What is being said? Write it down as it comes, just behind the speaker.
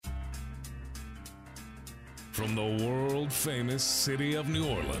From the world-famous city of New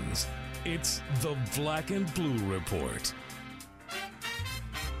Orleans, it's the Black and Blue Report.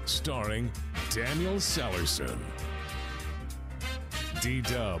 Starring Daniel Sallerson.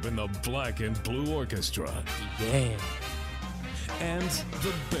 D-Dub and the Black and Blue Orchestra. Yeah. And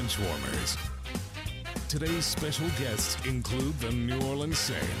the Benchwarmers. Today's special guests include the New Orleans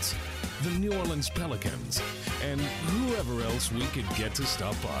Saints, the New Orleans Pelicans, and whoever else we could get to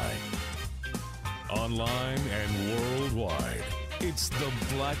stop by. Online and worldwide, it's the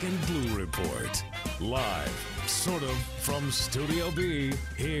Black and Blue Report. Live, sort of, from Studio B,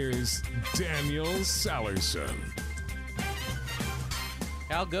 here's Daniel Sallerson.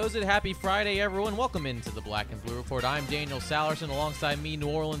 How goes it? Happy Friday, everyone. Welcome into the Black and Blue Report. I'm Daniel Sallerson. Alongside me,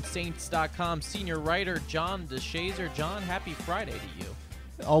 NewOrleansSaints.com senior writer John DeShazer. John, happy Friday to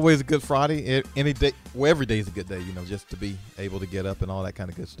you. Always a good Friday. Any day, well, every day is a good day, just to be able to get up and all that kind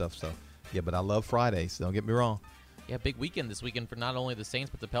of good stuff. So, yeah, but I love Fridays. Don't get me wrong. Yeah, big weekend this weekend for not only the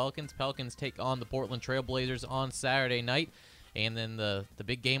Saints but the Pelicans. Pelicans take on the Portland Trailblazers on Saturday night, and then the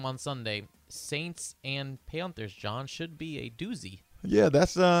big game on Sunday. Saints and Panthers, John, should be a doozy. Yeah,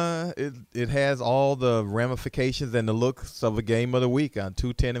 that's it has all the ramifications and the looks of a game of the week. 2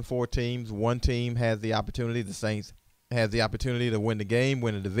 10-4 teams. One team has the opportunity, the Saints has the opportunity to win the game,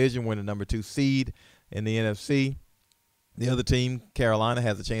 win the division, win the number 2 seed in the NFC. The other team, Carolina,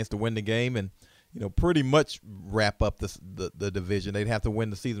 has a chance to win the game and pretty much wrap up the division. They'd have to win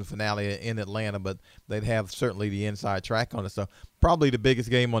the season finale in Atlanta, but they'd have certainly the inside track on it. So probably the biggest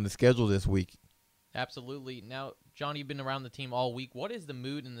game on the schedule this week. Absolutely. Now, John, you've been around the team all week. What is the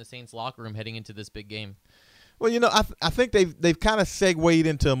mood in the Saints locker room heading into this big game? Well, I think they've kind of segued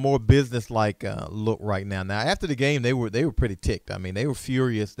into a more business-like look right now. Now, after the game, they were pretty ticked. I mean, they were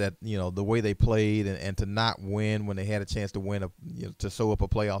furious that the way they played and to not win when they had a chance to win to sew up a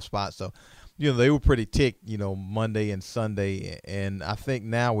playoff spot. So, they were pretty ticked. Monday and Sunday, and I think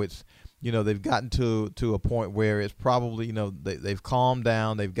now it's they've gotten to a point where it's probably they've calmed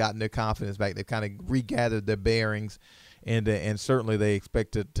down, they've gotten their confidence back, they've kind of regathered their bearings. And certainly they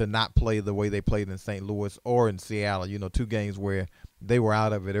expect to not play the way they played in St. Louis or in Seattle, 2 games where they were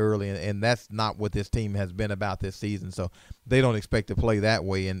out of it early, and that's not what this team has been about this season. So they don't expect to play that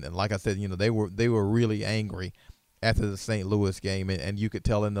way. And like I said, they were really angry after the St. Louis game, and you could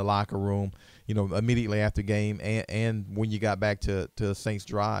tell in the locker room, immediately after game and when you got back to Saints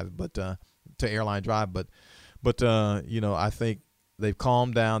Drive, to Airline Drive. But I think they've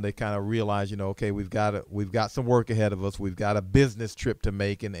calmed down. They kind of realize, okay, we've got some work ahead of us. We've got a business trip to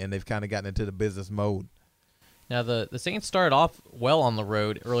make, and they've kind of gotten into the business mode. Now, the Saints started off well on the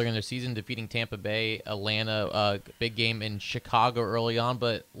road earlier in their season, defeating Tampa Bay, Atlanta, big game in Chicago early on.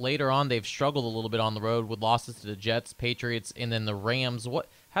 But later on, they've struggled a little bit on the road with losses to the Jets, Patriots, and then the Rams.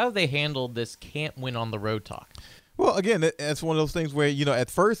 How have they handled this can't win on the road talk? Well, again, it's one of those things where,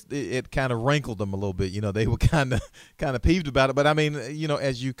 at first it kind of rankled them a little bit. They were kind of peeved about it. But, I mean,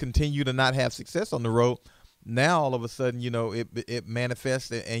 as you continue to not have success on the road, now all of a sudden, it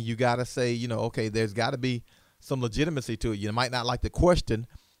manifests, and you got to say, okay, there's got to be some legitimacy to it. You might not like the question,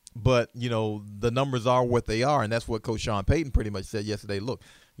 but, the numbers are what they are, and that's what Coach Sean Payton pretty much said yesterday. Look,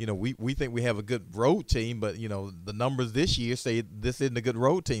 we think we have a good road team, but, the numbers this year say this isn't a good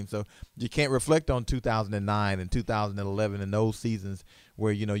road team. So you can't reflect on 2009 and 2011 and those seasons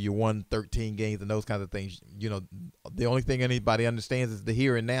where, you won 13 games and those kinds of things. The only thing anybody understands is the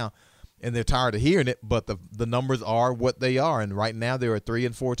here and now, and they're tired of hearing it, but the numbers are what they are, and right now they're a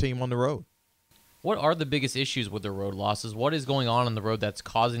 3-4 team on the road. What are the biggest issues with their road losses? What is going on the road that's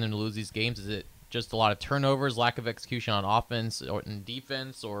causing them to lose these games? Is it just a lot of turnovers, lack of execution on offense or in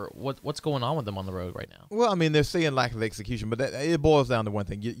defense, or what's going on with them on the road right now? Well, I mean, they're saying lack of execution, but it boils down to one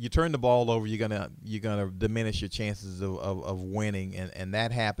thing: you turn the ball over, you're gonna diminish your chances of winning, and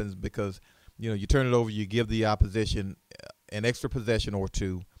that happens because you turn it over, you give the opposition an extra possession or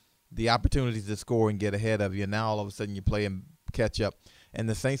two, the opportunities to score and get ahead of you. And now all of a sudden you play and catch up. And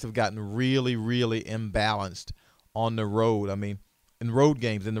the Saints have gotten really, really imbalanced on the road. I mean, in road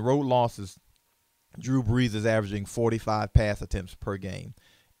games, in the road losses, Drew Brees is averaging 45 pass attempts per game.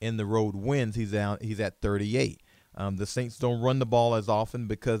 In the road wins, he's at 38. The Saints don't run the ball as often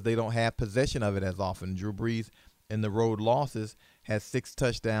because they don't have possession of it as often. Drew Brees in the road losses has 6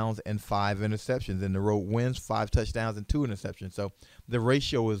 touchdowns and 5 interceptions. In the road wins, 5 touchdowns and 2 interceptions. So the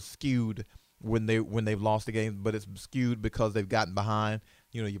ratio is skewed when they've lost the game, but it's skewed because they've gotten behind.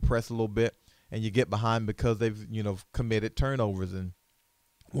 You press a little bit and you get behind because they've committed turnovers, and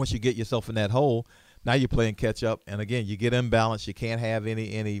once you get yourself in that hole, now you're playing catch up, and again you get imbalanced. You can't have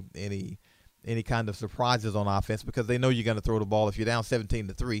any any kind of surprises on offense because they know you're going to throw the ball. If you're down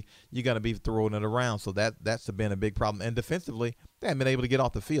 17-3, you're going to be throwing it around. So that's been a big problem. And defensively, they haven't been able to get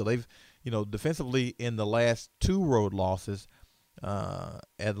off the field. They've, defensively in the last 2 road losses,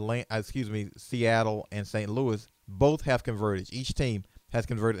 Seattle and St. Louis both have converted. Each team has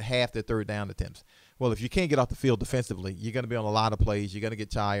converted half their third down attempts. Well, if you can't get off the field defensively, you're going to be on a lot of plays. You're going to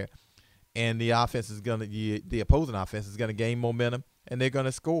get tired, and the opposing offense is going to gain momentum, and they're going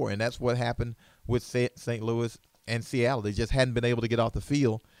to score. And that's what happened with St. Louis and Seattle. They just hadn't been able to get off the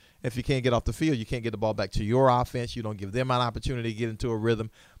field. If you can't get off the field, you can't get the ball back to your offense. You don't give them an opportunity to get into a rhythm.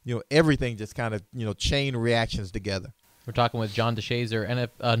 Everything just kind of, chain reactions together. We're talking with John DeShazer,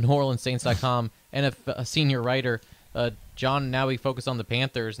 NewOrleansSaints.com, senior writer. John, now we focus on the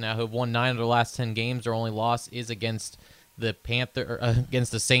Panthers now, who have won 9 of their last 10 games. Their only loss is against the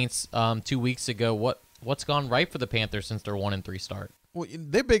against the Saints 2 weeks ago. What's gone right for the Panthers since their 1-3 start? Well,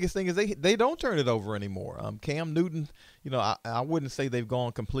 their biggest thing is they don't turn it over anymore. Cam Newton, I wouldn't say they've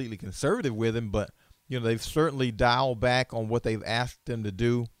gone completely conservative with him, but they've certainly dialed back on what they've asked him to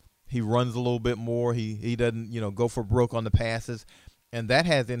do. He runs a little bit more. He doesn't go for broke on the passes, and that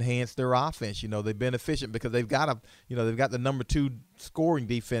has enhanced their offense. They've been efficient because they've got the number 2 scoring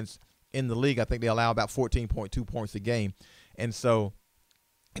defense in the league. I think they allow about 14.2 points a game, and so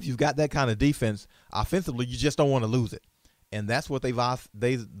if you've got that kind of defense offensively, you just don't want to lose it. And that's what they've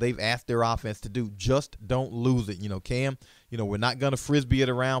asked their offense to do. Just don't lose it. Cam, we're not going to Frisbee it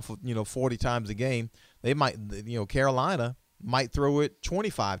around for, 40 times a game. They might, Carolina might throw it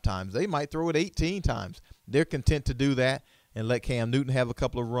 25 times. They might throw it 18 times. They're content to do that and let Cam Newton have a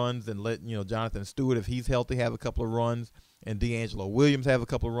couple of runs and let, Jonathan Stewart, if he's healthy, have a couple of runs, and D'Angelo Williams have a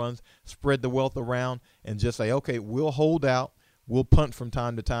couple of runs, spread the wealth around and just say, okay, we'll hold out. We'll punt from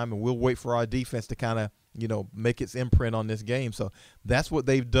time to time, and we'll wait for our defense to kind of, make its imprint on this game. So that's what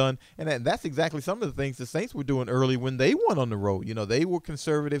they've done. And that's exactly some of the things the Saints were doing early when they went on the road. They were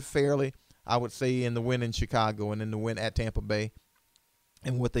conservative fairly, I would say, in the win in Chicago and in the win at Tampa Bay.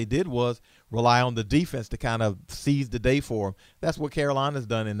 And what they did was rely on the defense to kind of seize the day for them. That's what Carolina's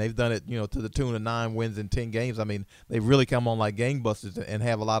done, and they've done it, to the tune of 9 wins in 10 games. I mean, they've really come on like gangbusters and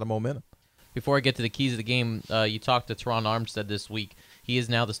have a lot of momentum. Before I get to the keys of the game, you talked to Teron Armstead this week. He is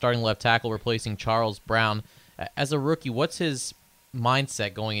now the starting left tackle, replacing Charles Brown. As a rookie, what's his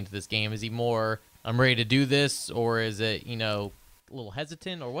mindset going into this game? Is he more, I'm ready to do this, or is it, a little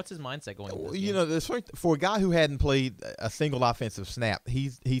hesitant, or what's his mindset going into this game? For a guy who hadn't played a single offensive snap, he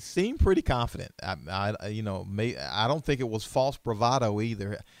seemed pretty confident. I don't think it was false bravado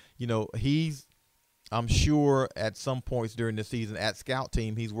either. I'm sure at some points during the season at scout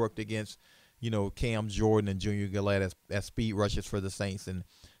team, he's worked against Cam Jordan and Junior Gillette as speed rushers for the Saints, and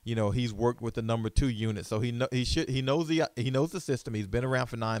he's worked with the number 2 unit, so he knows the system. He's been around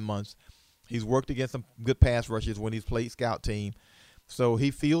for 9 months. He's worked against some good pass rushers when he's played scout team, so he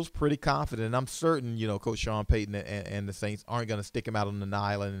feels pretty confident. And I'm certain Coach Sean Payton and the Saints aren't going to stick him out on an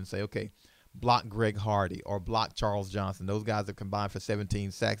island and say, okay, block Greg Hardy or block Charles Johnson. Those guys have combined for 17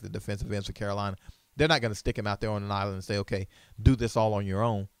 sacks, the defensive ends for Carolina. They're not going to stick him out there on an island and say, okay, do this all on your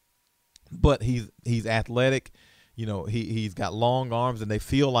own. But he's athletic, he's got long arms, and they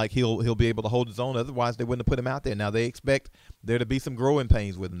feel like he'll be able to hold his own. Otherwise, they wouldn't have put him out there. Now they expect there to be some growing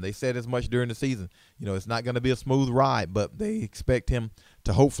pains with him. They said as much during the season. It's not going to be a smooth ride, but they expect him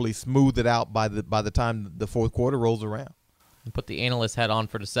to hopefully smooth it out by the time the fourth quarter rolls around. Put the analyst hat on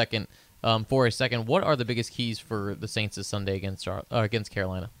for a second. What are the biggest keys for the Saints this Sunday against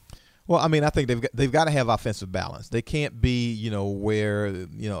Carolina? Well, I mean, I think they've got to have offensive balance. They can't be, where,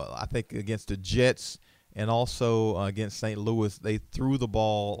 I think against the Jets and also against St. Louis, they threw the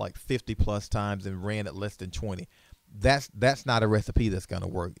ball like 50-plus times and ran it less than 20. That's not a recipe that's going to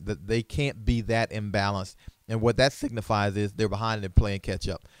work. They can't be that imbalanced. And what that signifies is they're behind and they're playing catch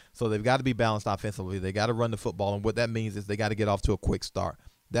up. So they've got to be balanced offensively. They got to run the football, and what that means is they got to get off to a quick start.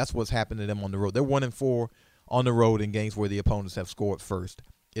 That's what's happened to them on the road. They're 1-4 on the road in games where the opponents have scored first.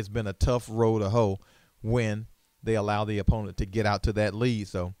 It's been a tough road to hoe when they allow the opponent to get out to that lead.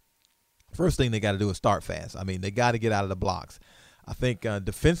 So first thing they got to do is start fast. I mean, they got to get out of the blocks. I think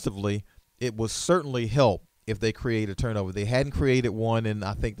defensively it would certainly help if they create a turnover. They hadn't created one in,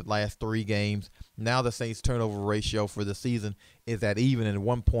 I think, the last 3 games. Now the Saints' turnover ratio for the season is at even. And at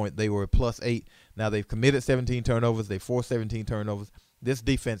one point they were +8. Now they've committed 17 turnovers. They forced 17 turnovers. This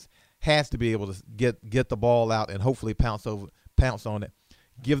defense has to be able to get the ball out and hopefully pounce on it.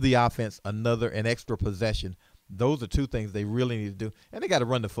 Give the offense an extra possession. Those are 2 things they really need to do. And they got to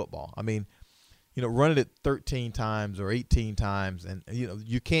run the football. I mean, run it 13 times or 18 times. And,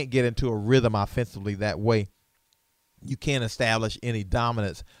 you can't get into a rhythm offensively that way you can't establish any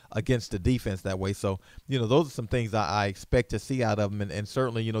dominance against the defense that way. So, those are some things I expect to see out of him. And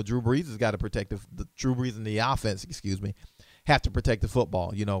certainly, Drew Brees has got to protect Drew Brees and the offense, have to protect the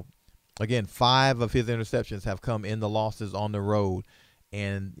football. Again, 5 of his interceptions have come in the losses on the road.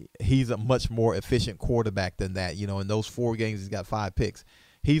 And he's a much more efficient quarterback than that. In those 4 games, he's got 5 picks.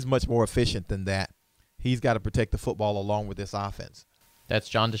 He's much more efficient than that. He's got to protect the football along with this offense. That's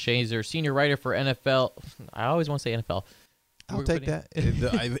John DeShazer, senior writer for NFL. I always want to say NFL. I'll take that.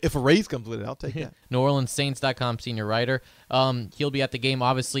 If a raise comes with it, I'll take that. NewOrleansSaints.com senior writer. He'll be at the game,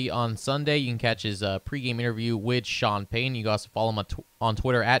 obviously, on Sunday. You can catch his pregame interview with Sean Payton. You can also follow him on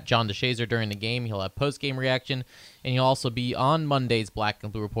Twitter at John DeShazer during the game. He'll have postgame reaction, and he'll also be on Monday's Black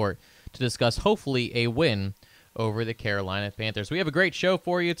and Blue Report to discuss, hopefully, a win over the Carolina Panthers. We have a great show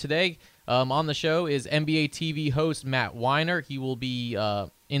for you today. On the show is NBA TV host Matt Weiner. He will be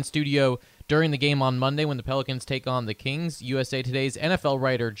in studio during the game on Monday when the Pelicans take on the Kings. USA Today's NFL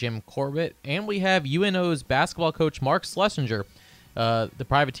writer Jim Corbett. And we have UNO's basketball coach Mark Schlesinger. The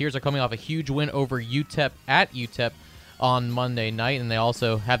Privateers are coming off a huge win over UTEP at UTEP on Monday night. And they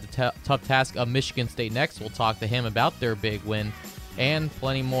also have the tough task of Michigan State next. We'll talk to him about their big win and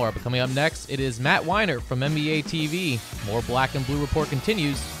plenty more. But coming up next, it is Matt Weiner from NBA TV. More Black and Blue Report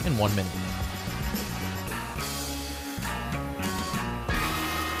continues in 1 minute.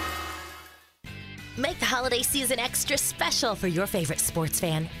 Make the holiday season extra special for your favorite sports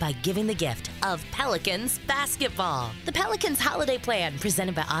fan by giving the gift of Pelicans basketball. The Pelicans holiday plan,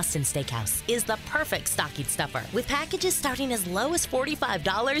 presented by Austin Steakhouse, is the perfect stocking stuffer. With packages starting as low as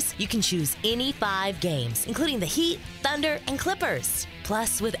 $45, you can choose any 5 games, including the Heat, Thunder, and Clippers.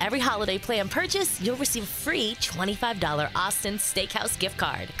 Plus, with every holiday plan purchase, you'll receive a free $25 Austin Steakhouse gift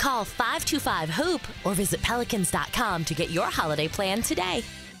card. Call 525-HOOP or visit pelicans.com to get your holiday plan today.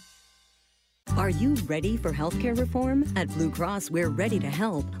 Are you ready for healthcare reform? At Blue Cross, we're ready to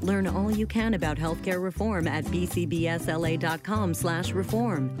help. Learn all you can about healthcare reform at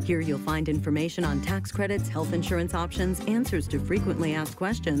bcbsla.com/reform. Here you'll find information on tax credits, health insurance options, answers to frequently asked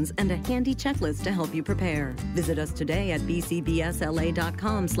questions, and a handy checklist to help you prepare. Visit us today at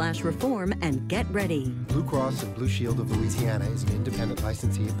bcbsla.com/reform and get ready. Blue Cross and Blue Shield of Louisiana is an independent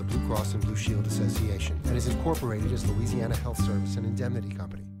licensee of the Blue Cross and Blue Shield Association and is incorporated as Louisiana Health Service and Indemnity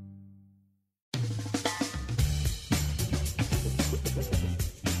Company.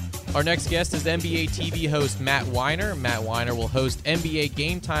 Our next guest is NBA TV host Matt Weiner. Matt Weiner will host NBA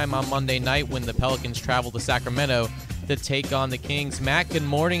Game Time on Monday night when the Pelicans travel to Sacramento to take on the Kings. Matt, good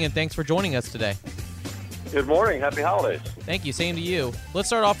morning, and thanks for joining us today. Good morning. Happy holidays. Thank you. Same to you. Let's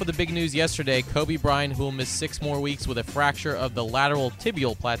start off with the big news yesterday. Kobe Bryant, who will miss 6 more weeks with a fracture of the lateral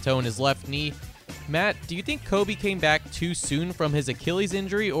tibial plateau in his left knee. Matt, do you think Kobe came back too soon from his Achilles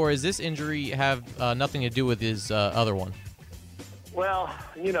injury, or does this injury have nothing to do with his other one? Well,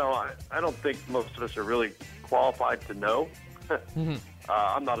 I don't think most of us are really qualified to know.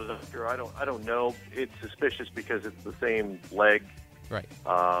 I'm not a doctor. I don't know. It's suspicious because it's the same leg. Right.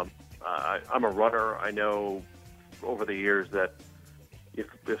 I'm a runner. I know over the years that if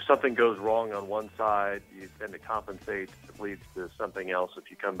something goes wrong on one side, you tend to compensate. It leads to something else if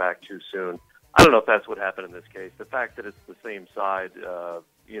you come back too soon. I don't know if that's what happened in this case. The fact that it's the same side,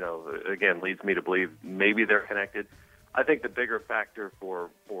 again, leads me to believe maybe they're connected. I think the bigger factor for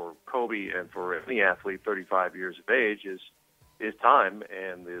Kobe and for any athlete 35 years of age is time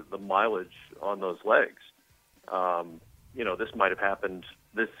and the mileage on those legs. This might have happened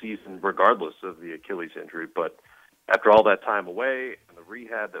this season regardless of the Achilles injury, but after all that time away and the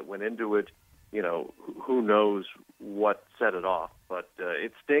rehab that went into it, who knows what set it off. But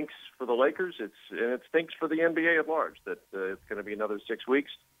it stinks for the Lakers. And it stinks for the NBA at large that it's going to be another 6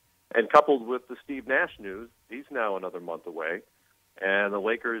 weeks. And coupled with the Steve Nash news, he's now another month away. And the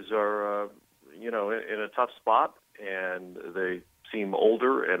Lakers are, in a tough spot, and they seem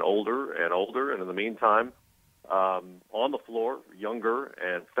older and older and older. And in the meantime, on the floor, younger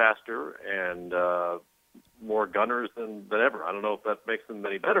and faster and more gunners than ever. I don't know if that makes them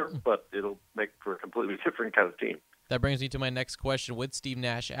any better, but it'll make for a completely different kind of team. That brings me to my next question. With Steve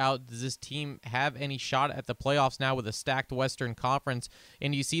Nash out, does this team have any shot at the playoffs now with a stacked Western Conference?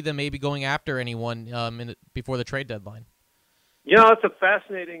 And do you see them maybe going after anyone before the trade deadline? It's a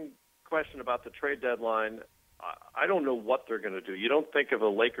fascinating question about the trade deadline. I don't know what they're going to do. You don't think of the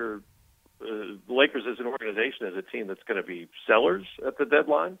Lakers as an organization, as a team that's going to be sellers at the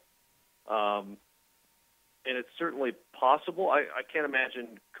deadline. And it's certainly possible. I can't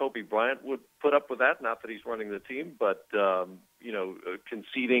imagine Kobe Bryant would put up with that, not that he's running the team, but,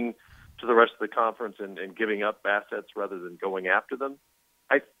 conceding to the rest of the conference and giving up assets rather than going after them.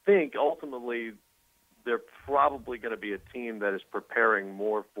 I think ultimately they're probably going to be a team that is preparing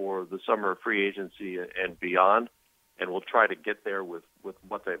more for the summer of free agency and beyond, and will try to get there with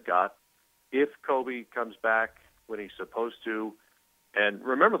what they've got. If Kobe comes back when he's supposed to, and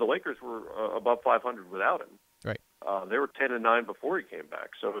remember the Lakers were above 500 without him. Right. They were 10-9 before he came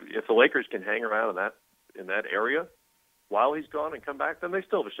back. So if the Lakers can hang around in that area while he's gone and come back, then they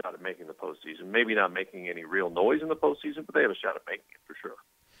still have a shot at making the postseason. Maybe not making any real noise in the postseason, but they have a shot at making it for sure.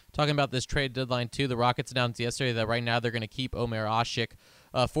 Talking about this trade deadline, too, the Rockets announced yesterday that right now they're going to keep Omer Asik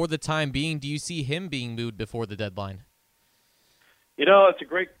for the time being. Do you see him being moved before the deadline? You know, it's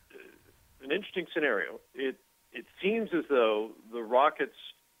an interesting scenario. It seems as though the Rockets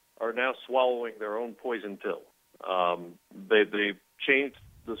are now swallowing their own poison pill. They changed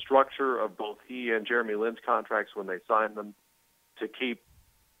the structure of both he and Jeremy Lin's contracts when they signed them to keep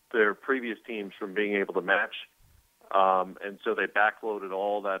their previous teams from being able to match. And so they backloaded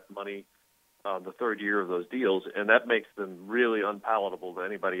all that money the third year of those deals, and that makes them really unpalatable to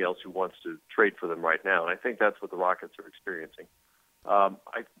anybody else who wants to trade for them right now. And I think that's what the Rockets are experiencing.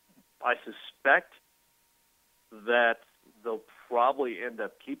 I suspect that they'll probably end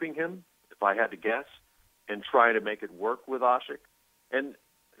up keeping him, if I had to guess, and try to make it work with Asik. And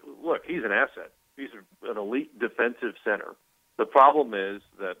look, he's an asset. He's an elite defensive center. The problem is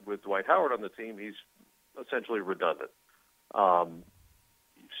that with Dwight Howard on the team, he's essentially redundant.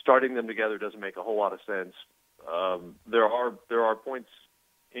 Starting them together doesn't make a whole lot of sense. There are points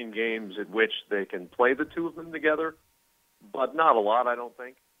in games at which they can play the two of them together, but not a lot, I don't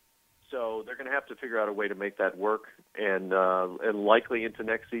think. So they're going to have to figure out a way to make that work, and likely into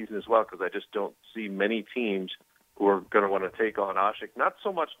next season as well, because I just don't see many teams who are going to want to take on Asik, not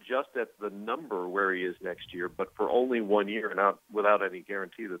so much just at the number where he is next year, but for only 1 year and without any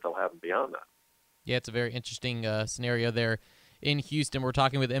guarantee that they'll have him beyond that. Yeah, it's a very interesting scenario there in Houston. We're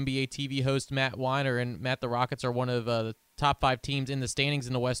talking with NBA TV host Matt Weiner, and Matt, the Rockets are one of the top 5 teams in the standings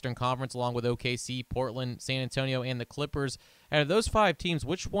in the Western Conference, along with OKC, Portland, San Antonio, and the Clippers. Out of those 5 teams,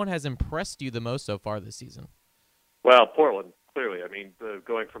 which one has impressed you the most so far this season? Well, Portland, clearly. I mean,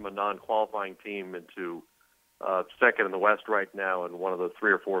 going from a non-qualifying team into second in the West right now and one of the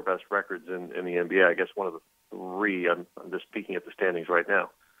 3 or 4 best records in the NBA. I guess one of the 3. I'm just peeking at the standings right now.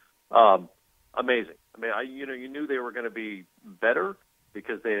 Amazing. I mean, you knew they were going to be better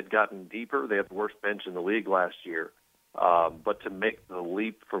because they had gotten deeper. They had the worst bench in the league last year. But to make the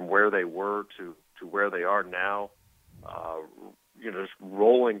leap from where they were to where they are now, just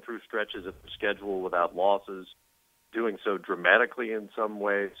rolling through stretches of the schedule without losses, doing so dramatically in some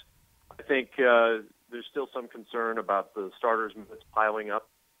ways. I think there's still some concern about the starters' minutes piling up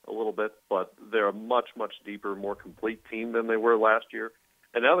a little bit, but they're a much, much deeper, more complete team than they were last year.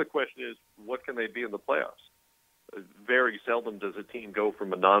 And now the question is, what can they be in the playoffs? Very seldom does a team go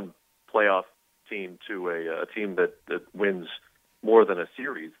from a non-playoff team to a team that wins more than a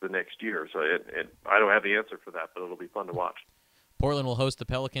series the next year. So I don't have the answer for that, but it'll be fun to watch. Portland will host the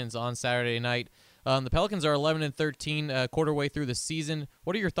Pelicans on Saturday night. The Pelicans are 11-13, quarter way through the season.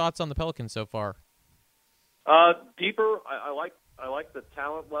 What are your thoughts on the Pelicans so far? Deeper. I like the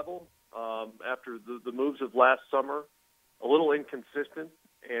talent level after the moves of last summer. A little inconsistent,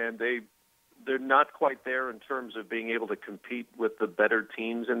 and they're not quite there in terms of being able to compete with the better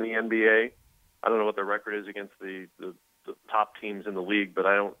teams in the NBA. I don't know what their record is against the top teams in the league, but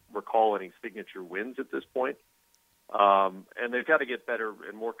I don't recall any signature wins at this point. And they've got to get better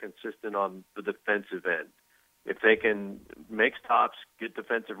and more consistent on the defensive end. If they can make stops, get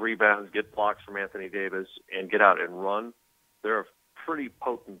defensive rebounds, get blocks from Anthony Davis, and get out and run, they're a pretty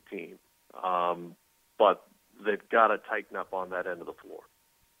potent team. But they've got to tighten up on that end of the floor.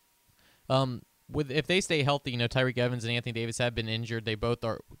 If they stay healthy, Tyreke Evans and Anthony Davis have been injured. They both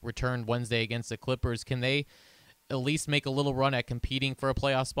are returned Wednesday against the Clippers. Can they at least make a little run at competing for a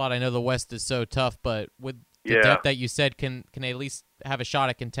playoff spot? I know the West is so tough, but with the depth that you said, can they at least have a shot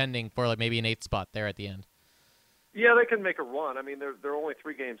at contending for like maybe an 8th spot there at the end? Yeah, they can make a run. I mean, they're only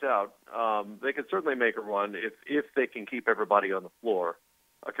 3 games out. They can certainly make a run if they can keep everybody on the floor.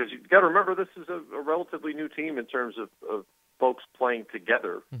 Because you've got to remember, this is a relatively new team in terms of folks playing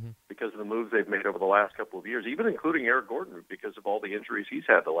together because of the moves they've made over the last couple of years, even including Eric Gordon because of all the injuries he's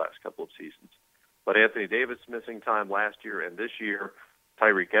had the last couple of seasons. But Anthony Davis missing time last year and this year.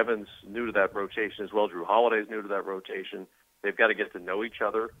 Tyreke Evans new to that rotation as well. Drew Holiday's new to that rotation. They've got to get to know each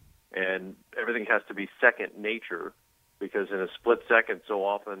other, and everything has to be second nature because in a split second so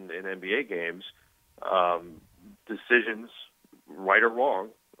often in NBA games, decisions, right or wrong,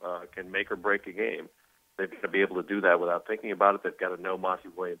 can make or break a game. They've got to be able to do that without thinking about it. They've got to know Monty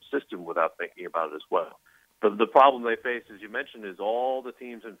Williams' system without thinking about it as well. the problem they face, as you mentioned, is all the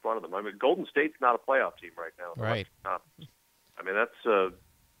teams in front of them. I mean, Golden State's not a playoff team right now. Right. I mean, that's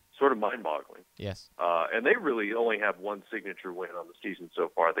sort of mind-boggling. Yes. And they really only have one signature win on the season so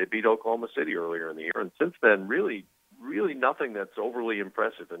far. They beat Oklahoma City earlier in the year, and since then, really nothing that's overly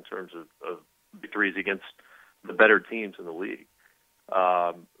impressive in terms of victories against the better teams in the league.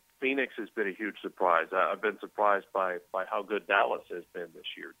 Phoenix has been a huge surprise. I've been surprised by how good Dallas has been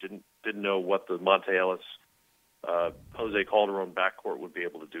this year. Didn't know what the Monte Ellis, Jose Calderon backcourt would be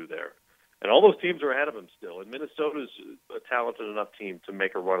able to do there. And all those teams are ahead of them still. And Minnesota's a talented enough team to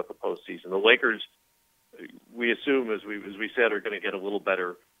make a run at the postseason. The Lakers, we assume, as we said, are going to get a little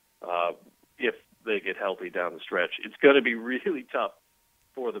better if they get healthy down the stretch. It's going to be really tough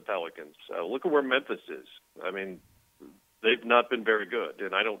for the Pelicans. Look at where Memphis is. I mean, they've not been very good,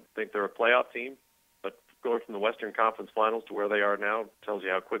 and I don't think they're a playoff team. But going from the Western Conference Finals to where they are now tells you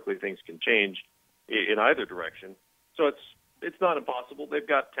how quickly things can change in either direction. So it's not impossible. They've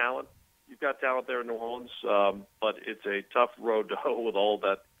got talent. You've got talent there in New Orleans, but it's a tough road to hoe with all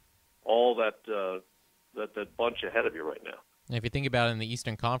that bunch ahead of you right now. And if you think about it, in the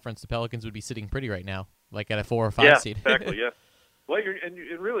Eastern Conference, the Pelicans would be sitting pretty right now, like at a 4 or 5 seed. Yeah, exactly. Yeah. Well, and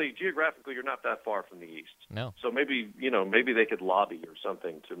really, geographically, you're not that far from the East. No. So maybe they could lobby or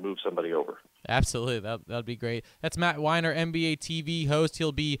something to move somebody over. Absolutely. That'd be great. That's Matt Weiner, NBA TV host.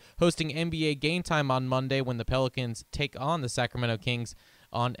 He'll be hosting NBA Game Time on Monday when the Pelicans take on the Sacramento Kings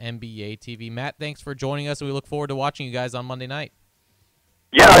on NBA TV. Matt, thanks for joining us, and we look forward to watching you guys on Monday night.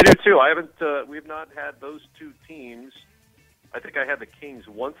 Yeah, I do too. We've not had those two teams. I think I had the Kings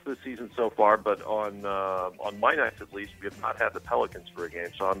once this season so far, but on my nights at least, we have not had the Pelicans for a game,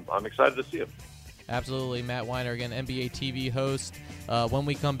 so I'm excited to see them. Absolutely. Matt Weiner, again, NBA TV host. When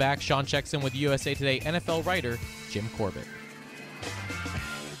we come back, Sean checks in with USA Today NFL writer Jim Corbett.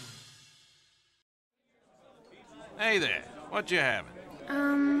 Hey there, what you having?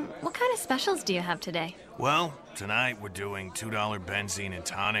 What kind of specials do you have today? Well, tonight we're doing $2 benzene and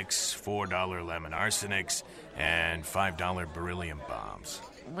tonics, $4 lemon arsenics, and $5 beryllium bombs.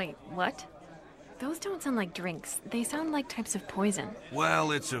 Wait, what? Those don't sound like drinks. They sound like types of poison.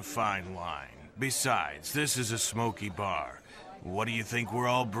 Well, it's a fine line. Besides, this is a smoky bar. What do you think we're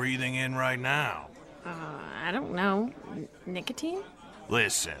all breathing in right now? I don't know. Nicotine?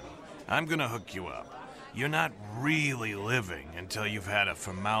 Listen, I'm gonna hook you up. You're not really living until you've had a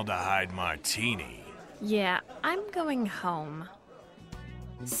formaldehyde martini. Yeah, I'm going home.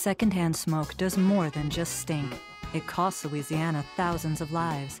 Secondhand smoke does more than just stink. It costs Louisiana thousands of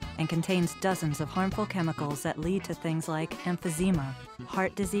lives and contains dozens of harmful chemicals that lead to things like emphysema,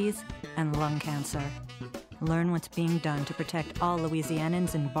 heart disease, and lung cancer. Learn what's being done to protect all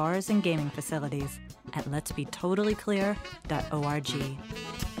Louisianans in bars and gaming facilities at letsbetotallyclear.org.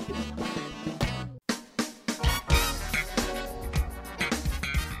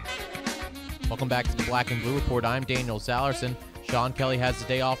 Welcome back to the Black and Blue Report. I'm Daniel Sallerson. Sean Kelly has the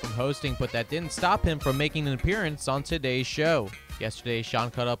day off from hosting, but that didn't stop him from making an appearance on today's show. Yesterday,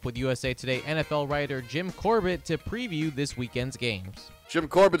 Sean caught up with USA Today NFL writer Jim Corbett to preview this weekend's games. Jim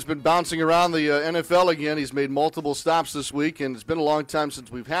Corbett's been bouncing around the NFL again. He's made multiple stops this week, and it's been a long time since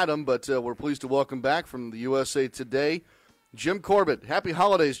we've had him, but we're pleased to welcome back from the USA Today, Jim Corbett. Happy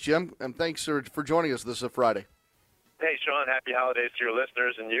holidays, Jim, and thanks for joining us this Friday. Hey, Sean, happy holidays to your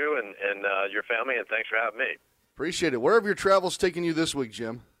listeners and you and your family, and thanks for having me. Appreciate it. Where have your travels taken you this week,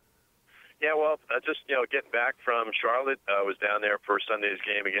 Jim? Yeah, well, just getting back from Charlotte. I was down there for Sunday's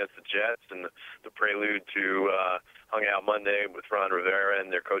game against the Jets, and the prelude to hung out Monday with Ron Rivera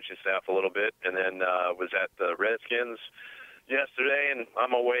and their coaching staff a little bit, and then was at the Redskins yesterday, and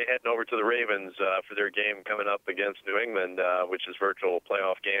I'm away heading over to the Ravens for their game coming up against New England, which is virtual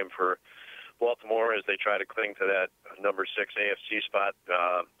playoff game for Baltimore as they try to cling to that number 6 AFC spot,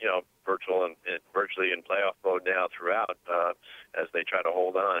 virtually in playoff mode now throughout as they try to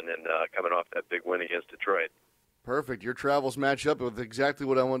hold on and coming off that big win against Detroit. Perfect. Your travels match up with exactly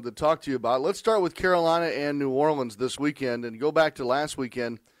what I wanted to talk to you about. Let's start with Carolina and New Orleans this weekend and go back to last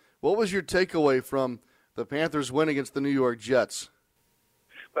weekend. What was your takeaway from the Panthers' win against the New York Jets?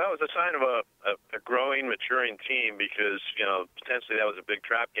 Well, it was a sign of a growing, maturing team because, potentially that was a big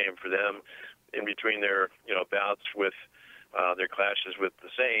trap game for them in between their, bouts with their clashes with the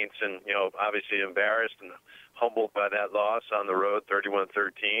Saints and, obviously embarrassed and humbled by that loss on the road,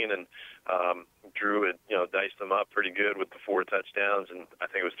 31-13, and Drew had, diced them up pretty good with the 4 touchdowns, and I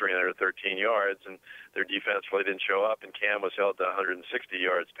think it was 313 yards, and their defense really didn't show up, and Cam was held to 160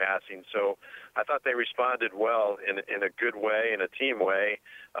 yards passing. So I thought they responded well in a good way, in a team way.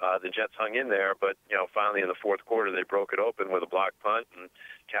 The Jets hung in there, but, finally in the fourth quarter they broke it open with a block punt, and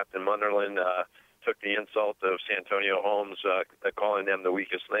Captain Munderland took the insult of Santonio Holmes calling them the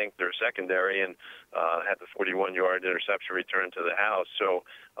weakest link, their secondary, and had the 41-yard interception return to the house. So,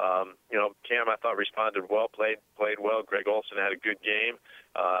 Cam, I thought, responded well, played well. Greg Olsen had a good game.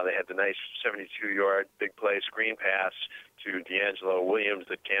 They had the nice 72-yard big play screen pass to D'Angelo Williams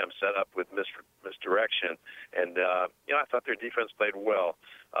that Cam set up with misdirection. And, I thought their defense played well.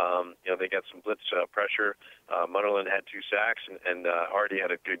 They got some blitz pressure. Munnerlyn had 2 sacks, and Hardy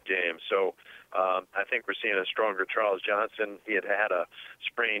had a good game. So I think we're seeing a stronger Charles Johnson. He had a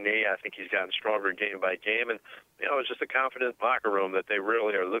sprained knee. I think he's gotten stronger game by game. And, it's just a confident locker room that they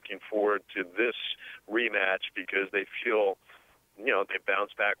really are looking forward to this rematch because they feel they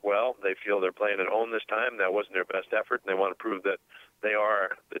bounced back well. They feel they're playing at home this time. That wasn't their best effort, and they want to prove that they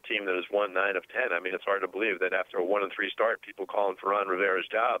are the team that has won 9 of 10. I mean, it's hard to believe that after a 1-3 start, people calling for Ron Rivera's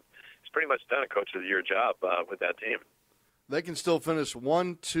job. He's pretty much done a Coach of the Year job with that team. They can still finish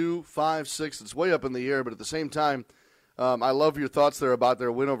 1, 2, 5, 6. It's way up in the air, but at the same time, I love your thoughts there about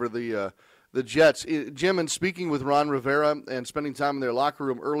their win over the Jets. Jim, in speaking with Ron Rivera and spending time in their locker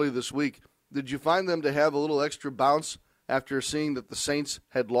room early this week, did you find them to have a little extra bounce after seeing that the Saints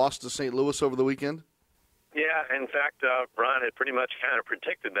had lost to St. Louis over the weekend? Yeah, in fact, Ron had pretty much kind of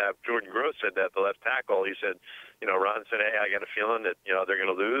predicted that. Jordan Gross said that, the left tackle. He said, Ron said, hey, I got a feeling that, they're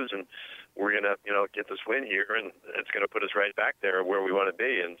going to lose, and we're going to, get this win here, and it's going to put us right back there where we want to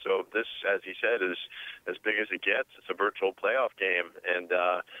be. And so this, as he said, is as big as it gets. It's a virtual playoff game. And,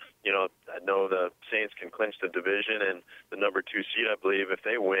 I know the Saints can clinch the division and the number 2 seed, I believe, if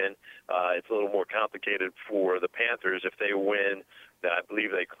they win. It's a little more complicated for the Panthers. If they win, I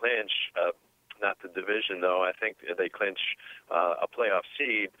believe they clinch not the division, though. I think they clinch a playoff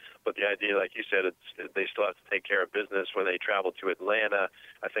seed. But the idea, like you said, they still have to take care of business when they travel to Atlanta.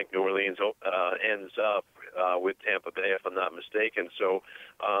 I think New Orleans ends up with Tampa Bay, if I'm not mistaken. So,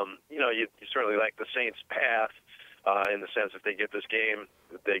 you certainly like the Saints' path in the sense if they get this game,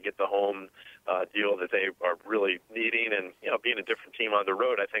 they get the home deal that they are really needing. And, being a different team on the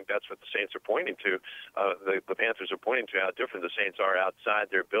road, I think that's what the Saints are pointing to. The Panthers are pointing to how different the Saints are outside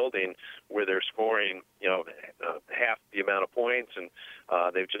their building where they're scoring, half the amount of points. And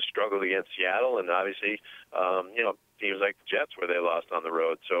they've just struggled against Seattle. And obviously, teams like the Jets where they lost on the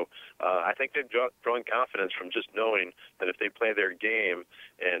road. So I think they're drawing confidence from just knowing that if they play their game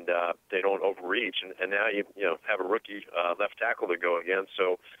and they don't overreach, and now you have a rookie left tackle to go against,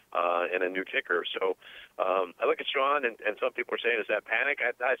 so and a new kicker. So I look at Sean, and some people are saying, is that panic?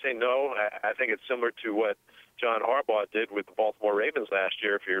 I say no. I think it's similar to what John Harbaugh did with the Baltimore Ravens last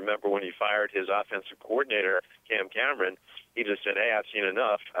year. If you remember when he fired his offensive coordinator, Cam Cameron, he just said, hey, I've seen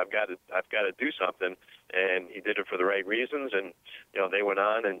enough. I've got to do something. And he did it for the right reasons. And, they went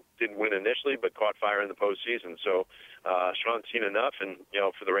on and didn't win initially, but caught fire in the postseason. So Sean's seen enough and,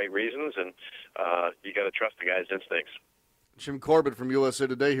 for the right reasons. And you got to trust the guy's instincts. Jim Corbett from USA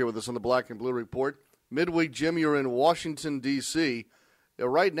Today here with us on the Black and Blue Report. Midweek, Jim, you're in Washington, D.C.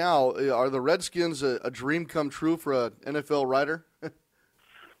 Right now, are the Redskins a dream come true for an NFL writer?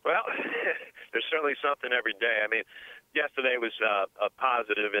 Well, there's certainly something every day. I mean, yesterday was a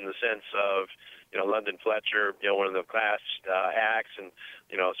positive in the sense of, London Fletcher, one of the class acts, and,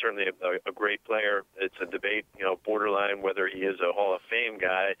 certainly a great player. It's a debate, borderline whether he is a Hall of Fame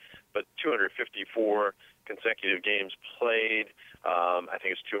guy, but 254 consecutive games played. I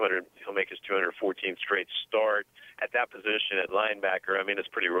think it's 200. He'll make his 214th straight start at that position at linebacker. I mean,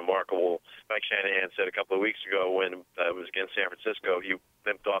 it's pretty remarkable. Mike Shanahan said a couple of weeks ago when it was against San Francisco, he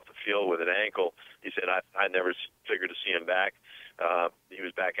limped off the field with an ankle. He said, I never figured to see him back. He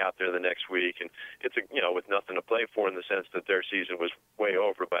was back out there the next week, and it's with nothing to play for in the sense that their season was way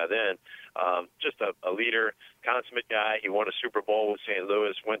over by then. Just a leader, consummate guy. He won a Super Bowl with St.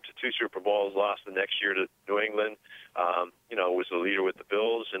 Louis, went to 2 Super Bowls, lost the next year to New England. Was a leader with the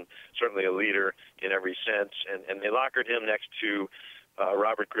Bills, and certainly a leader in every sense. And they lockered him next to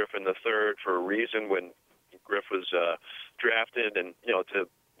Robert Griffin III for a reason when Griff was drafted, and to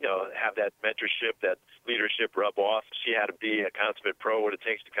have that mentorship, that leadership rub off, see how to be a consummate pro, what it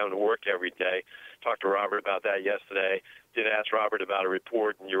takes to come to work every day. Talked to Robert about that yesterday. Did ask Robert about a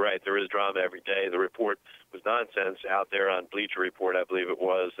report, and you're right, there is drama every day. The report was nonsense out there on Bleacher Report, I believe it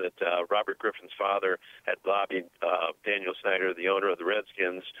was, that Robert Griffin's father had lobbied Daniel Snyder, the owner of the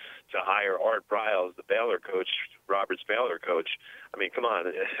Redskins, to hire Art Briles, the Baylor coach, Robert's Baylor coach. I mean, come on,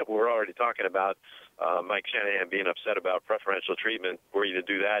 we're already talking about Mike Shanahan being upset about preferential treatment. Were you to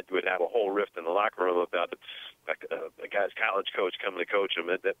do that, you would have a whole rift in the locker room about a guy's college coach coming to coach him.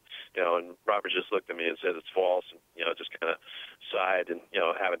 And Robert just looked at me and said it's false, and just kind of sighed and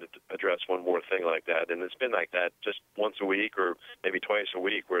having to address one more thing like that. And it's been like that just once a week or maybe twice a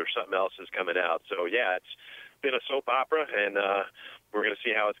week where something else is coming out. So yeah, it's been a soap opera, and we're going to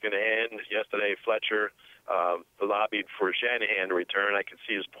see how it's going to end. Yesterday, Fletcher lobbied for Shanahan to return. I can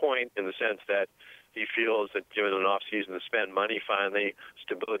see his point in the sense that he feels that given an off-season to spend money, finally,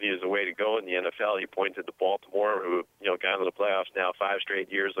 stability is the way to go in the NFL. He pointed to Baltimore, who, got into the playoffs now 5 straight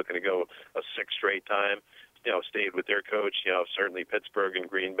years, looking to go a 6th straight time, stayed with their coach, certainly Pittsburgh and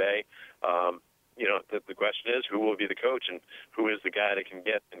Green Bay. The question is, who will be the coach and who is the guy that can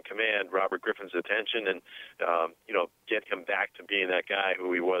get and command Robert Griffin's attention and, get him back to being that guy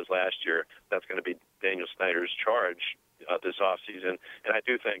who he was last year. That's going to be Daniel Snyder's charge this offseason. And I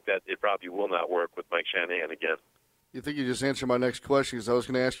do think that it probably will not work with Mike Shanahan again. You think you just answered my next question, because I was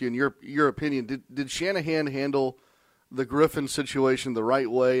going to ask you, in your opinion, did Shanahan handle the Griffin situation the right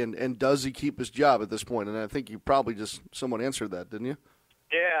way, and does he keep his job at this point? And I think you probably just someone answered that, didn't you?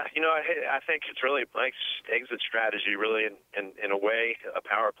 Yeah, I think it's really Mike's exit strategy, really, in a way, a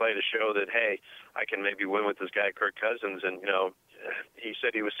power play to show that, hey, I can maybe win with this guy, Kirk Cousins. And, he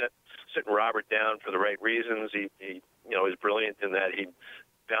said he was sitting Robert down for the right reasons. He was brilliant in that he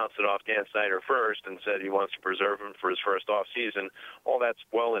bounced it off Dan Snyder first and said he wants to preserve him for his first off season. All that's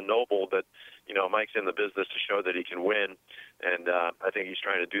well and noble, but Mike's in the business to show that he can win, and I think he's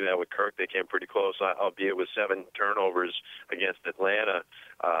trying to do that with Kirk. They came pretty close, albeit with 7 turnovers against Atlanta.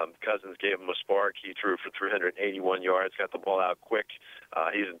 Cousins gave him a spark. He threw for 381 yards, got the ball out quick.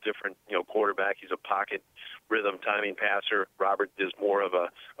 He's a different quarterback. He's a pocket rhythm timing passer. Robert is more of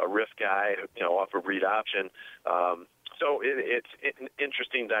a riff guy, off a read option. So it's an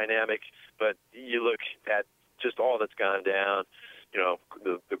interesting dynamic, but you look at just all that's gone down,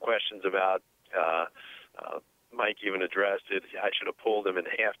 the questions about Mike even addressed it. I should have pulled him in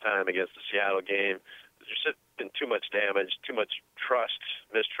halftime against the Seattle game. There's just been too much damage, too much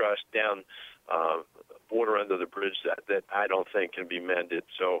mistrust down water under the bridge that I don't think can be mended.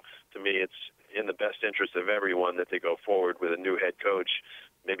 So to me, it's in the best interest of everyone that they go forward with a new head coach.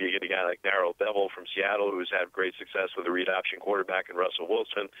 Maybe you get a guy like Darrell Bevel from Seattle, who's had great success with a read option quarterback, and Russell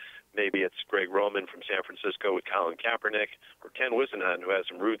Wilson. Maybe it's Greg Roman from San Francisco with Colin Kaepernick, or Ken Whisenhunt, who has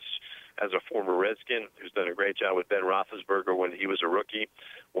some roots as a former Redskin, who's done a great job with Ben Roethlisberger when he was a rookie,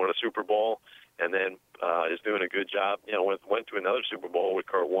 won a Super Bowl, and then is doing a good job. Went to another Super Bowl with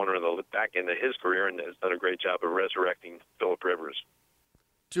Kurt Warner in the back end of his career, and has done a great job of resurrecting Phillip Rivers.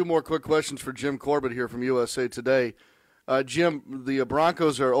 2 more quick questions for Jim Corbett here from USA Today. Jim, the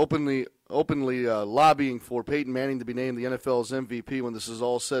Broncos are openly lobbying for Peyton Manning to be named the NFL's MVP when this is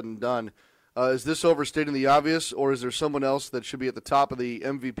all said and done. Is this overstating the obvious, or is there someone else that should be at the top of the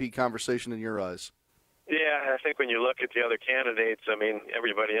MVP conversation in your eyes? Yeah, I think when you look at the other candidates,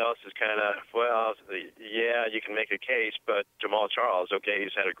 everybody else is kind of, yeah, you can make a case, but Jamal Charles, okay,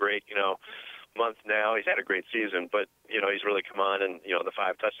 he's had a great, month now. He's had a great season, but, he's really come on, and, the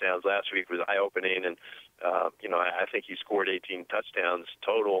 5 touchdowns last week was eye-opening, and, I think he scored 18 touchdowns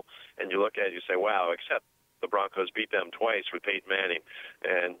total, and you look at it, you say, wow, except the Broncos beat them twice with Peyton Manning.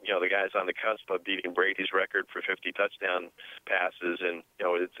 And, the guy's on the cusp of beating Brady's record for 50 touchdown passes, and,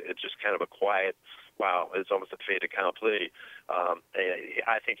 it's just kind of a quiet, wow, it's almost a fait accompli.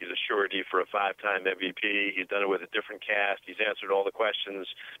 I think he's a surety for a 5-time MVP. He's done it with a different cast. He's answered all the questions.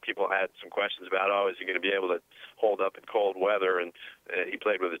 People had some questions about, is he going to be able to hold up in cold weather? And he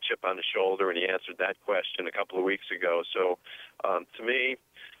played with a chip on his shoulder, and he answered that question a couple of weeks ago. So to me,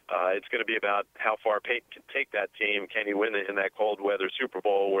 it's going to be about how far Peyton can take that team. Can he win in that cold weather Super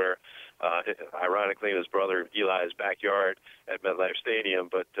Bowl where, ironically, in his brother Eli's backyard at MetLife Stadium?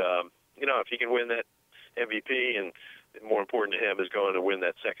 But, if he can win that MVP, and more important to him is going to win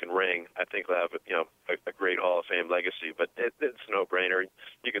that second ring, I think he'll have a great Hall of Fame legacy. But it's a no-brainer.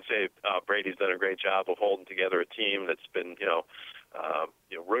 You can say Brady's done a great job of holding together a team that's been,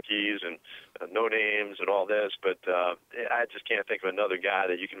 rookies and no names and all this, but I just can't think of another guy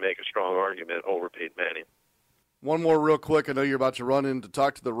that you can make a strong argument over Peyton Manning. One more real quick. I know you're about to run in to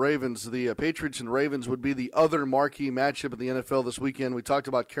talk to the Ravens. The Patriots and Ravens would be the other marquee matchup in the NFL this weekend. We talked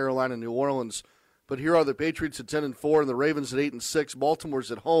about Carolina and New Orleans, but here are the Patriots at 10-4 and the Ravens at 8-6.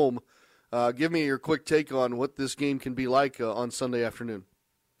 Baltimore's at home. Give me your quick take on what this game can be like on Sunday afternoon.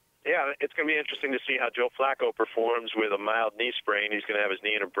 Yeah, it's going to be interesting to see how Joe Flacco performs with a mild knee sprain. He's going to have his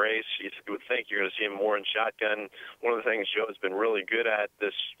knee in a brace. You would think you're going to see him more in shotgun. One of the things Joe's been really good at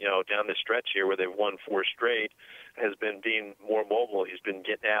this, down this stretch here where they've won 4 straight, has been being more mobile. He's been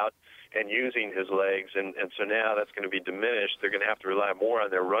getting out and using his legs, and so now that's going to be diminished. They're going to have to rely more on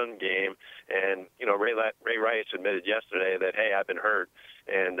their run game. And Ray Rice admitted yesterday that, hey, I've been hurt,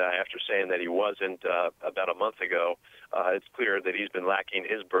 and after saying that he wasn't about a month ago, it's clear that he's been lacking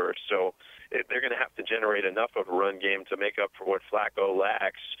his burst. So they're going to have to generate enough of a run game to make up for what Flacco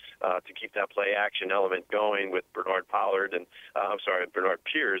lacks, to keep that play action element going with Bernard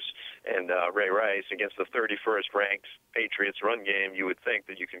Pierce and Ray Rice against the 31st ranked Patriots run game. You would think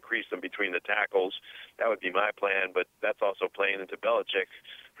that you can crease them between the tackles. That would be my plan, but that's also playing into Belichick,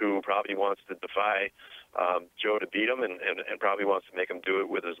 who probably wants to defy Joe to beat him and probably wants to make him do it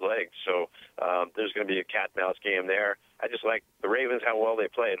with his legs. So there's going to be a cat-and-mouse game there. I just like the Ravens, how well they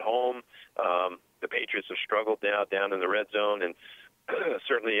play at home. The Patriots have struggled now down in the red zone, and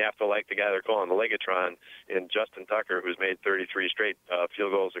certainly you have to like the guy they're calling the Legatron in Justin Tucker, who's made 33 straight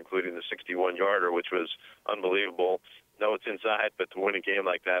field goals, including the 61-yarder, which was unbelievable. No, it's inside, but to win a game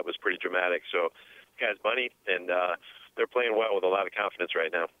like that was pretty dramatic. So the guy's money, and they're playing well with a lot of confidence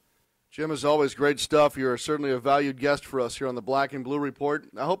right now. Jim, as always, great stuff. You're certainly a valued guest for us here on the Black and Blue Report.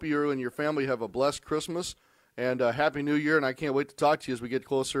 I hope you and your family have a blessed Christmas and a Happy New Year, and I can't wait to talk to you as we get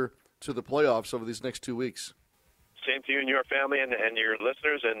closer to the playoffs over these next 2 weeks. Same to you and your family and your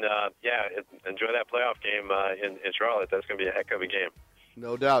listeners, and enjoy that playoff game in Charlotte. That's going to be a heck of a game.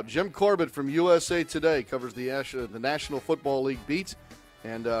 No doubt. Jim Corbett from USA Today covers the National Football League beat.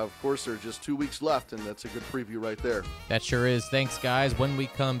 And, of course, there's just 2 weeks left, and that's a good preview right there. That sure is. Thanks, guys. When we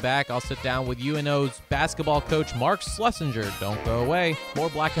come back, I'll sit down with UNO's basketball coach, Mark Schlesinger. Don't go away. More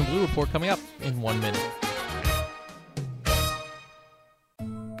Black and Blue Report coming up in 1 minute.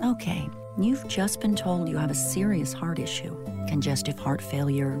 Okay, you've just been told you have a serious heart issue. Congestive heart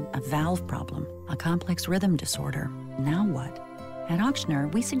failure, a valve problem, a complex rhythm disorder. Now what? At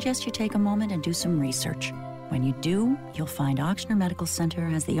Ochsner, we suggest you take a moment and do some research. When you do, you'll find Ochsner Medical Center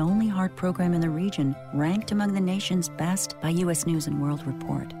has the only heart program in the region ranked among the nation's best by U.S. News & World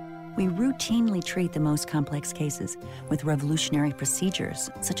Report. We routinely treat the most complex cases with revolutionary procedures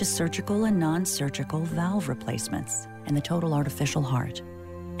such as surgical and non-surgical valve replacements and the total artificial heart.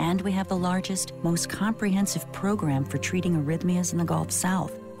 And we have the largest, most comprehensive program for treating arrhythmias in the Gulf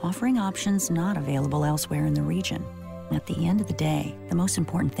South, offering options not available elsewhere in the region. At the end of the day, the most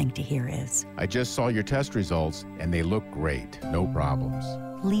important thing to hear is, I just saw your test results, and they look great. No problems.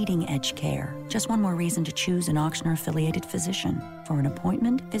 leading edge care. Just one more reason to choose an Ochsner-affiliated physician. For an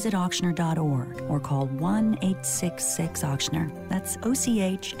appointment, visit Ochsner.org or call 1-866-OCHSNER. That's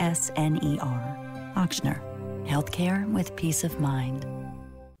OCHSNER. Ochsner. Healthcare with peace of mind.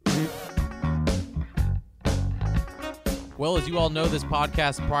 Well, as you all know, this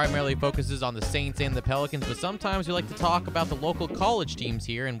podcast primarily focuses on the Saints and the Pelicans, but sometimes we like to talk about the local college teams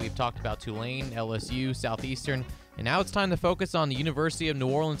here, and we've talked about Tulane, LSU, Southeastern, and now it's time to focus on the University of New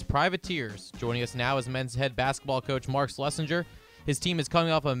Orleans Privateers. Joining us now is men's head basketball coach Mark Schlesinger. His team is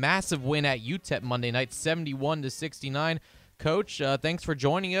coming off a massive win at UTEP Monday night, 71-69. Coach, thanks for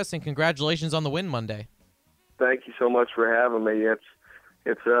joining us, and congratulations on the win Monday. Thank you so much for having me.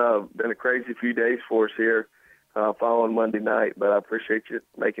 It's been a crazy few days for us here. Following Monday night, but I appreciate you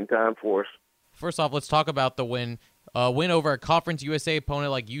making time for us. First off, let's talk about the win. Win over a Conference USA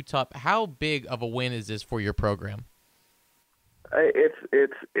opponent like UTEP. How big of a win is this for your program?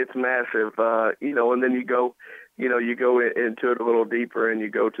 It's massive, and then you go into it a little deeper, and you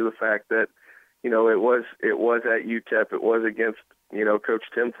go to the fact that, it was at UTEP. It was against, Coach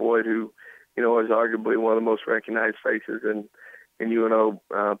Tim Floyd, who, is arguably one of the most recognized faces in UNO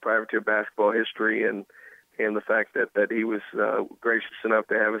Privateer basketball history, and the fact that he was gracious enough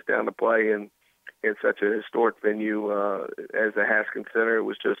to have us down to play in such a historic venue as the Haskins Center. It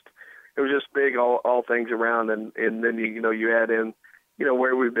was just big, all things around, and then you add in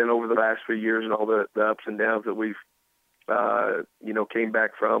where we've been over the last few years and all the ups and downs that we've came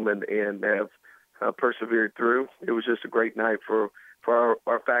back from and have persevered through. It was just a great night for our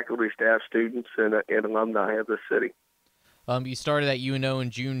faculty, staff, students, and alumni of the city. You started at UNO in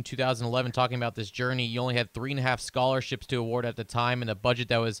June 2011 talking about this journey. You only had 3.5 scholarships to award at the time and a budget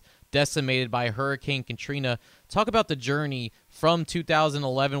that was decimated by Hurricane Katrina. Talk about the journey from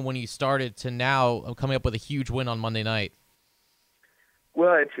 2011 when you started to now coming up with a huge win on Monday night.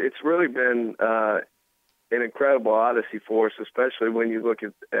 Well, it's really been an incredible odyssey for us, especially when you look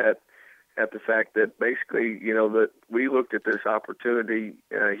at the fact that basically, that we looked at this opportunity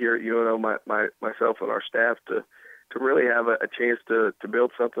here at UNO, myself and our staff, to really have a chance to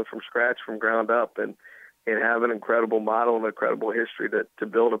build something from scratch, from ground up, and have an incredible model and incredible history to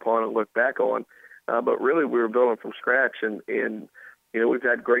build upon and look back on. But really, we were building from scratch, and we've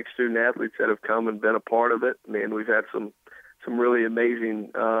had great student athletes that have come and been a part of it, and we've had some really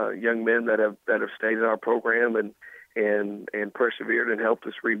amazing young men that have stayed in our program and persevered and helped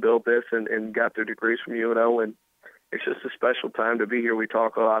us rebuild this and got their degrees from UNO. And it's just a special time to be here. We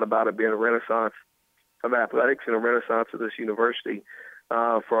talk a lot about it being a renaissance of athletics and a renaissance of this university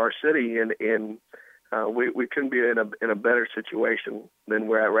for our city. And we couldn't be in a better situation than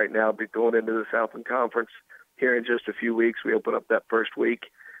we're at right now. Be going into the Southland Conference here in just a few weeks. We open up that first week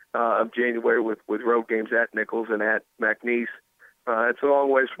of January with road games at Nichols and at McNeese. It's a long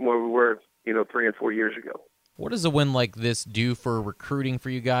ways from where we were, 3 and 4 years ago. What does a win like this do for recruiting for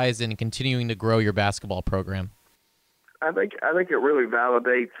you guys and continuing to grow your basketball program? I think it really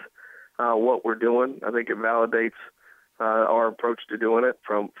validates what we're doing. I think it validates our approach to doing it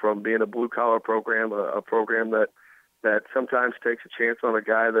from being a blue-collar program, a program that sometimes takes a chance on a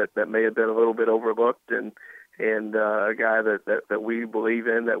guy that may have been a little bit overlooked and a guy that we believe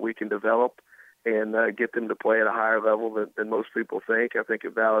in, that we can develop and get them to play at a higher level than most people think. I think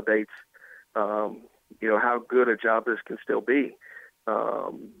it validates, how good a job this can still be.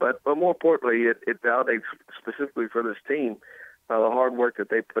 But more importantly, it validates specifically for this team the hard work that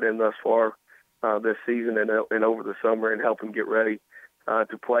they put in thus far this season and over the summer and help them get ready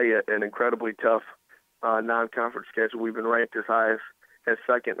to play an incredibly tough non-conference schedule. We've been ranked as high as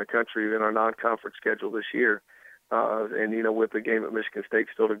second in the country in our non-conference schedule this year, and with the game at Michigan State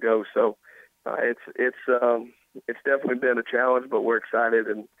still to go. So it's definitely been a challenge, but we're excited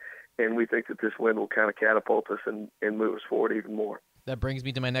and we think that this win will kind of catapult us and move us forward even more. That brings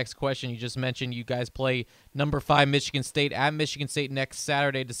me to my next question. You just mentioned you guys play number 5 Michigan State at Michigan State next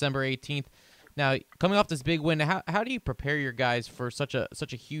Saturday, December 18th. Now, coming off this big win, how do you prepare your guys for such a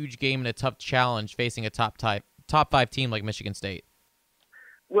huge game and a tough challenge facing a top 5 team like Michigan State?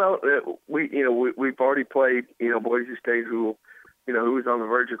 Well, we've already played Boise State, who was on the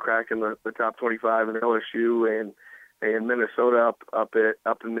verge of cracking the top 25, and LSU and Minnesota up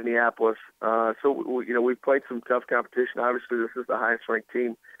in Minneapolis. So we've played some tough competition. Obviously, this is the highest ranked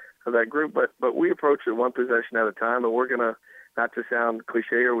team of that group, but we approach it one possession at a time, and we're gonna, not to sound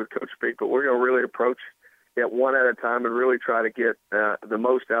cliche or with Coach speak, but we're gonna really approach it one at a time and really try to get the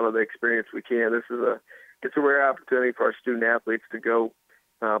most out of the experience we can. It's a rare opportunity for our student athletes to go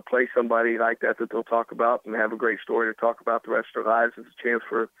play somebody like that they'll talk about and have a great story to talk about the rest of their lives. It's a chance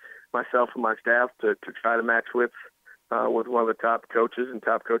for myself and my staff to try to match with one of the top coaches and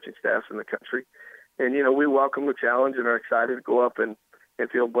top coaching staffs in the country. And, we welcome the challenge and are excited to go up and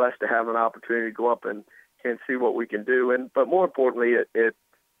feel blessed to have an opportunity to go up and see what we can do. But more importantly, it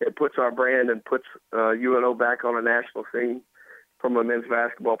puts our brand and puts UNO back on a national scene from a men's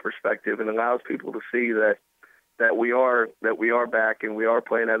basketball perspective and allows people to see that we are back and we are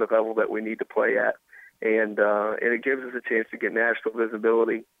playing at a level that we need to play at. And it gives us a chance to get national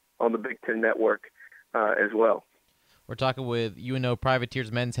visibility on the Big Ten Network as well. We're talking with UNO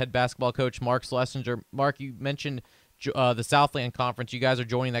Privateers men's head basketball coach Mark Schlesinger. Mark, you mentioned the Southland Conference. You guys are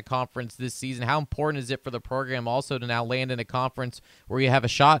joining that conference this season. How important is it for the program also to now land in a conference where you have a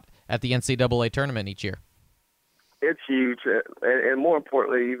shot at the NCAA tournament each year? It's huge, and more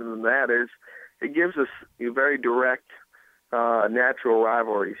importantly even than that is it gives us very direct natural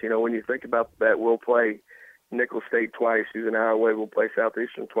rivalries. When you think about that, we'll play Nichols State twice, who's an hour away. We'll play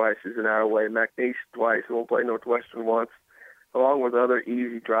Southeastern twice, who's an hour away. McNeese twice, and we'll play Northwestern once, along with other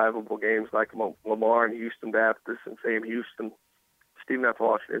easy drivable games like Lamar and Houston Baptist and Sam Houston, Stephen F.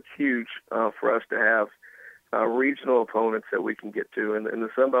 Austin. It's huge for us to have regional opponents that we can get to. And the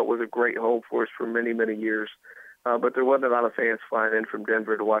Sun Belt was a great home for us for many, many years. But there wasn't a lot of fans flying in from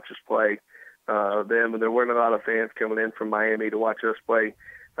Denver to watch us play them, and there weren't a lot of fans coming in from Miami to watch us play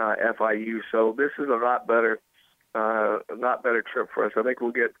FIU. So this is a lot better trip for us. I think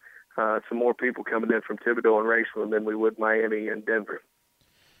we'll get some more people coming in from Thibodeau and Raceland than we would Miami and Denver.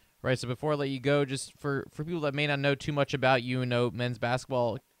 Right. So before I let you go, just for people that may not know too much about UNO men's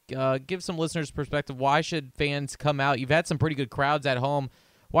basketball, give some listeners perspective. Why should fans come out? You've had some pretty good crowds at home.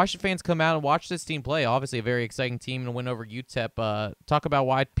 Why should fans come out and watch this team play? Obviously, a very exciting team and win over UTEP. Talk about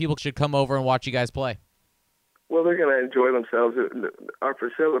why people should come over and watch you guys play. Well, they're going to enjoy themselves. Our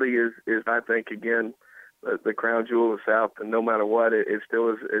facility is I think, again, the crown jewel of the South, and no matter what, it still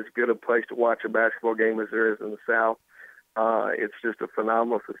is as good a place to watch a basketball game as there is in the South. It's just a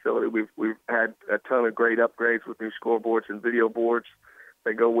phenomenal facility. We've had a ton of great upgrades with new scoreboards and video boards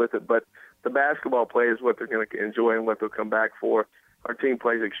that go with it, but the basketball play is what they're going to enjoy and what they'll come back for. Our team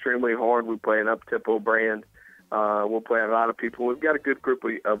plays extremely hard. We play an up-tempo brand. We'll play a lot of people. We've got a good group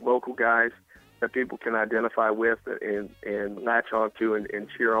of local guys that people can identify with and latch on to and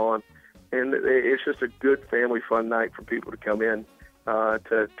cheer on. And it's just a good family fun night for people to come in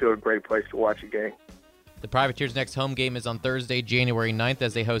to a great place to watch a game. The Privateers' next home game is on Thursday, January 9th,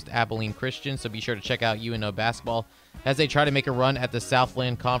 as they host Abilene Christian, so be sure to check out UNO basketball as they try to make a run at the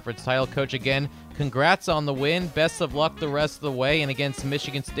Southland Conference title. Coach, again, congrats on the win. Best of luck the rest of the way, and against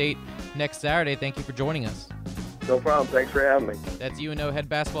Michigan State next Saturday. Thank you for joining us. No problem. Thanks for having me. That's UNO head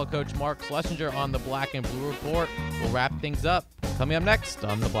basketball coach Mark Schlesinger on the Black and Blue Report. We'll wrap things up. Coming up next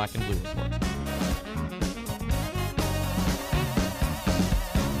on the Black and Blue Report.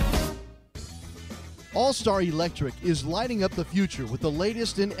 All-Star Electric is lighting up the future with the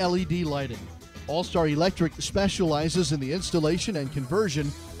latest in LED lighting. All-Star Electric specializes in the installation and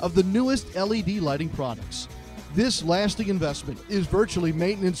conversion of the newest LED lighting products. This lasting investment is virtually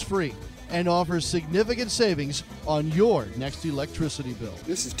maintenance-free and offers significant savings on your next electricity bill.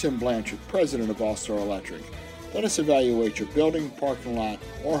 This is Tim Blanchard, president of All-Star Electric. Let us evaluate your building, parking lot,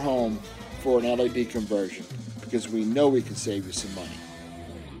 or home for an LED conversion, because we know we can save you some money.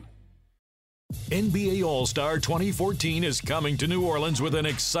 NBA All-Star 2014 is coming to New Orleans with an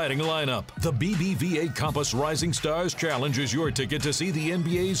exciting lineup. The BBVA Compass Rising Stars Challenge is your ticket to see the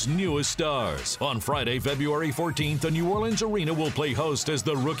NBA's newest stars. On Friday, February 14th, the New Orleans Arena will play host as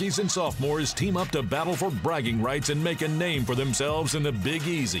the rookies and sophomores team up to battle for bragging rights and make a name for themselves in the Big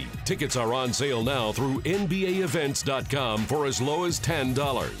Easy. Tickets are on sale now through NBAEvents.com for as low as $10.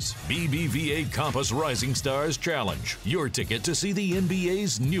 BBVA Compass Rising Stars Challenge, your ticket to see the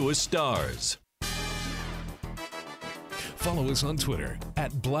NBA's newest stars. Follow us on Twitter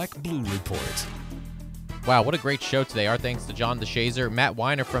at Black Blue Report. Wow, what a great show today. Our thanks to John DeShazer, Matt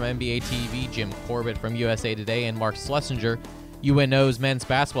Weiner from NBA TV, Jim Corbett from USA Today, and Mark Schlesinger, UNO's men's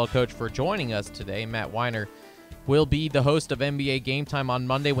basketball coach, for joining us today. Matt Weiner will be the host of NBA Game Time on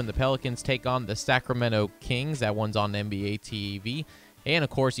Monday when the Pelicans take on the Sacramento Kings. That one's on NBA TV. And, of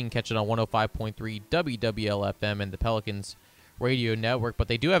course, you can catch it on 105.3 WWL-FM and the Pelicans Radio Network. But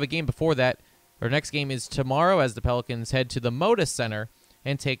they do have a game before that. Our next game is tomorrow as the Pelicans head to the Moda Center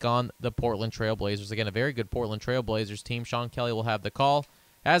and take on the Portland Trailblazers. Again, a very good Portland Trailblazers team. Sean Kelly will have the call,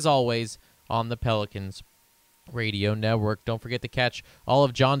 as always, on the Pelicans Radio Network. Don't forget to catch all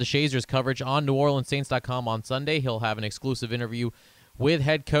of John DeShazer's coverage on NewOrleansSaints.com on Sunday. He'll have an exclusive interview with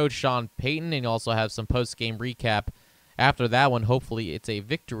head coach Sean Payton, and he'll also have some post-game recap after that one. Hopefully it's a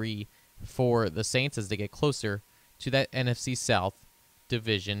victory for the Saints as they get closer to that NFC South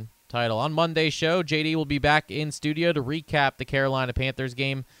division title. On Monday's show, JD will be back in studio to recap the Carolina Panthers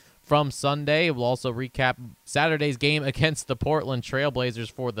game from Sunday. We'll also recap Saturday's game against the Portland Trailblazers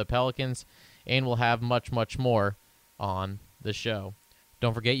for the Pelicans, and we'll have much, much more on the show.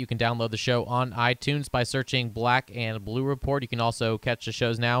 Don't forget, you can download the show on iTunes by searching Black and Blue Report. You can also catch the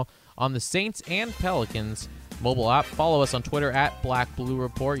shows now on the Saints and Pelicans mobile app. Follow us on Twitter at Black Blue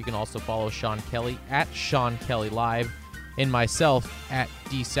Report. You can also follow Sean Kelly at Sean Kelly Live, and myself at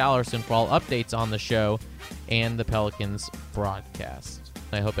D. Salerson for all updates on the show and the Pelicans broadcast.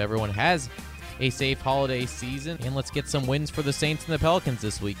 I hope everyone has a safe holiday season, and let's get some wins for the Saints and the Pelicans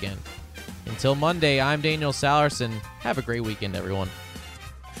this weekend. Until Monday, I'm Daniel Salerson. Have a great weekend, everyone.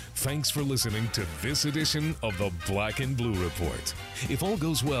 Thanks for listening to this edition of the Black and Blue Report. If all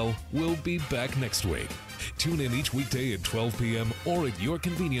goes well, we'll be back next week. Tune in each weekday at 12 p.m. or at your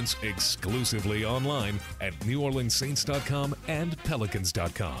convenience exclusively online at NewOrleansSaints.com and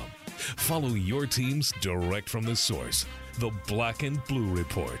Pelicans.com. Follow your teams direct from the source, the Black and Blue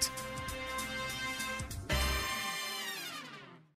Report.